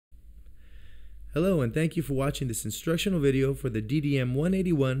Hello and thank you for watching this instructional video for the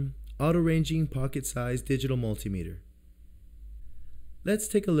DDM181 auto-ranging pocket-sized digital multimeter. Let's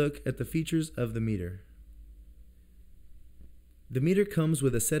take a look at the features of the meter. The meter comes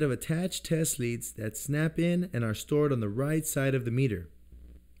with a set of attached test leads that snap in and are stored on the right side of the meter.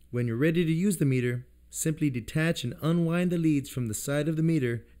 When you're ready to use the meter, simply detach and unwind the leads from the side of the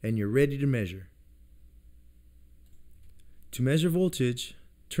meter and you're ready to measure. To measure voltage,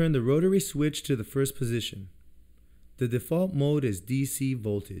 turn the rotary switch to the first position. The default mode is DC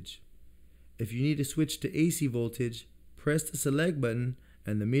voltage. If you need to switch to AC voltage, press the select button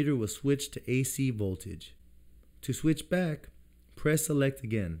and the meter will switch to AC voltage. To switch back, press select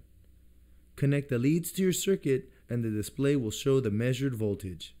again. Connect the leads to your circuit and the display will show the measured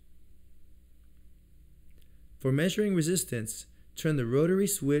voltage. For measuring resistance, turn the rotary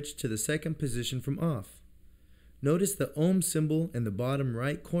switch to the second position from off. Notice the ohm symbol in the bottom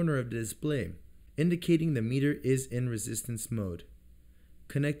right corner of the display, indicating the meter is in resistance mode.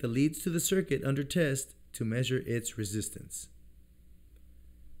 Connect the leads to the circuit under test to measure its resistance.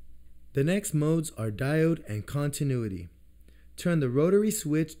 The next modes are diode and continuity. Turn the rotary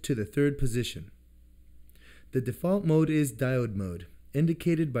switch to the third position. The default mode is diode mode,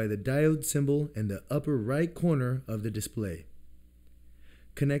 indicated by the diode symbol in the upper right corner of the display.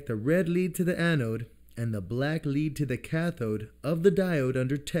 Connect the red lead to the anode and the black lead to the cathode of the diode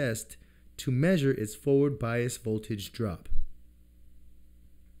under test to measure its forward bias voltage drop.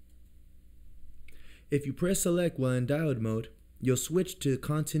 If you press select while in diode mode, you'll switch to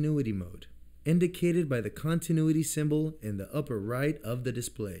continuity mode, indicated by the continuity symbol in the upper right of the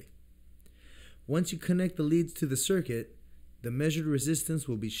display. Once you connect the leads to the circuit, the measured resistance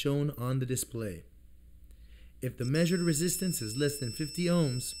will be shown on the display. If the measured resistance is less than 50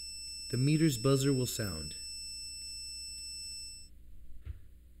 ohms, the meter's buzzer will sound.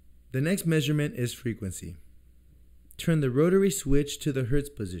 The next measurement is frequency. Turn the rotary switch to the Hertz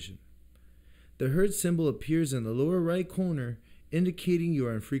position. The Hertz symbol appears in the lower right corner, indicating you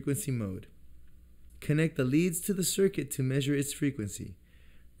are in frequency mode. Connect the leads to the circuit to measure its frequency.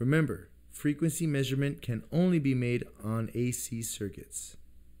 Remember, frequency measurement can only be made on AC circuits.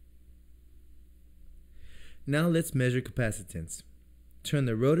 Now let's measure capacitance. Turn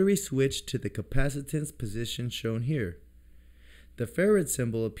the rotary switch to the capacitance position shown here. The farad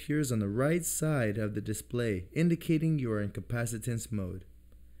symbol appears on the right side of the display, indicating you are in capacitance mode.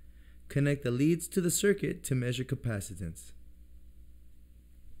 Connect the leads to the circuit to measure capacitance.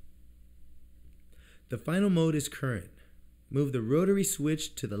 The final mode is current. Move the rotary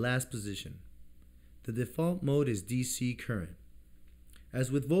switch to the last position. The default mode is DC current.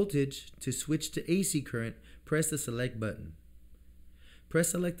 As with voltage, to switch to AC current, press the select button.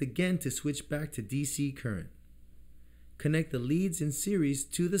 Press select again to switch back to DC current. Connect the leads in series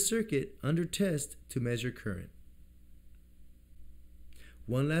to the circuit under test to measure current.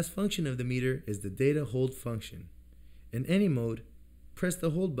 One last function of the meter is the data hold function. In any mode, press the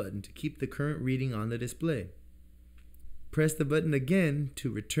hold button to keep the current reading on the display. Press the button again to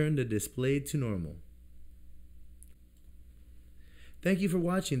return the display to normal. Thank you for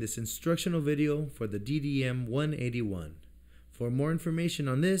watching this instructional video for the DDM181. For more information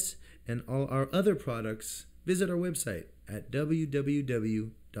on this and all our other products, visit our website at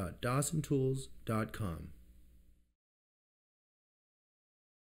www.dawsontools.com.